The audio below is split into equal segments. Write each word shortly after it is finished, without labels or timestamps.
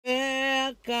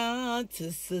Welcome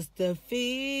to Sister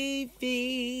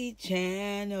Fefe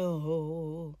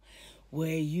channel,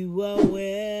 where you are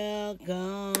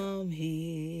welcome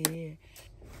here.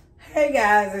 Hey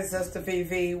guys, it's Sister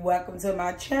Fefe. Welcome to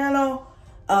my channel.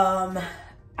 I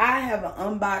have an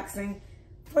unboxing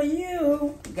for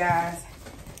you guys.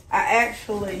 I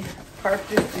actually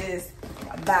purchased this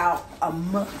about a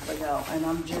month ago, and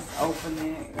I'm just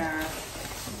opening it,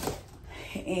 guys.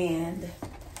 And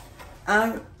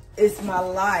it's my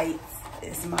lights.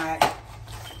 It's my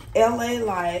LA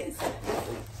lights,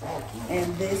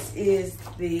 and this is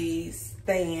the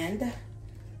stand.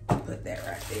 I'll put that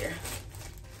right there.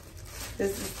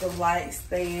 This is the light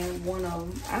stand, one of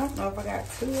them. I don't know if I got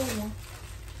two of them.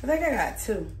 I think I got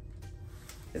two.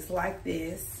 It's like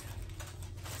this.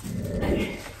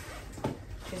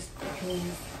 Just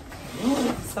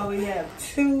so we have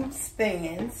two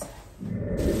stands.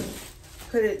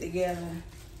 Put it together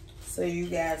so you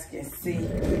guys can see.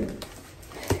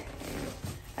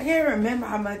 I can't remember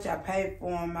how much I paid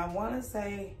for them. I want to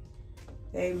say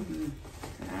they,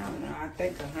 I don't know, I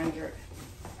think 100.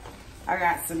 I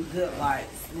got some good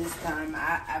lights this time.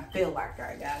 I feel like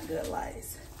I got good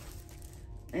lights.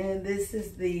 And this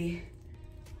is the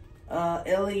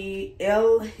LED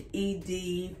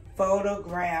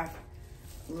photograph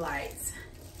lights.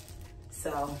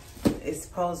 So it's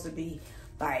supposed to be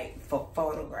like for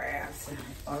photographs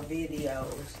or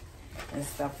videos and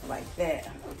stuff like that.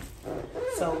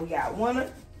 So we got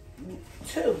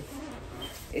two.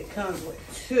 It comes with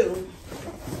two.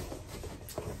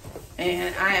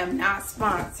 And I am not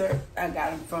sponsored. I got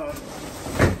them from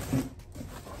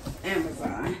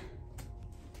Amazon.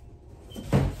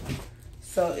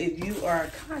 So if you are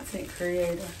a content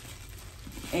creator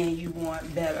and you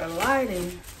want better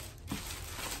lighting,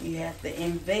 you have to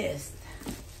invest.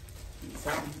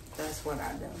 So that's what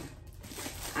I done.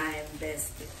 I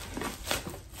invested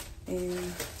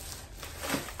in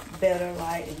better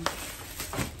lighting.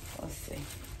 Let's see.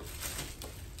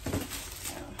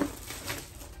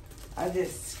 I'll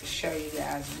just show you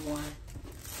guys one,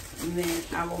 and then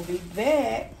I will be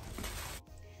back.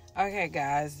 Okay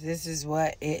guys, this is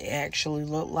what it actually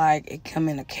looked like. It come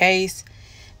in a case,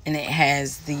 and it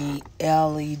has the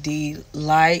LED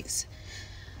lights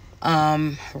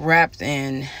wrapped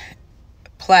in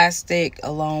plastic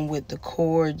along with the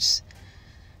cords,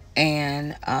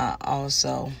 and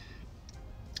also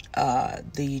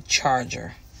the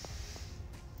charger.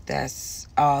 That's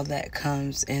all that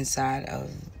comes inside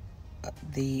of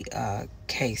the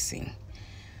casing.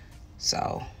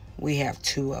 So we have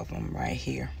two of them right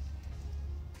here.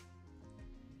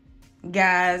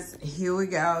 Guys, here we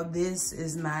go. This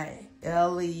is my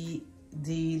LED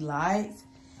lights,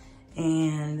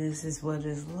 and this is what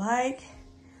it's like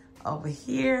over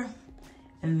here.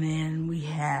 And then we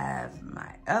have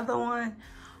my other one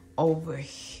over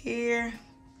here.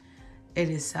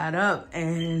 It is set up,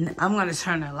 and I'm gonna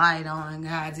turn the light on,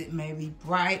 guys. It may be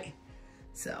bright,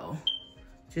 so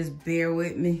just bear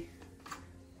with me.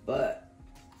 But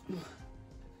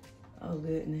oh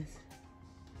goodness.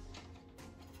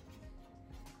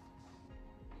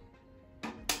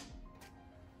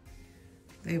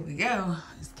 There we go.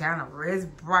 It's kind of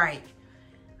red, bright.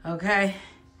 Okay.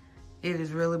 It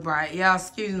is really bright. Y'all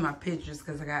excuse my pictures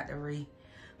because I got to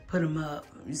put them up.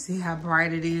 You see how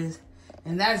bright it is?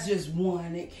 And that's just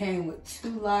one. It came with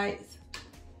two lights.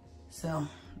 So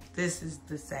this is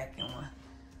the second one.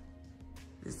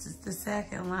 This is the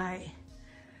second light.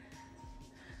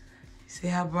 See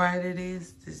how bright it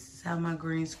is? This is how my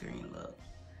green screen looks.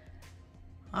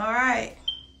 All right.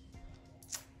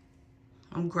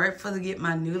 I'm grateful to get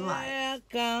my new light.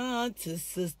 Welcome to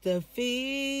Sister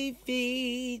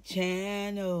Fefe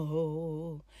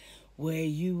channel, where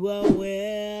you are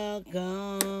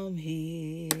welcome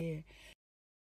here.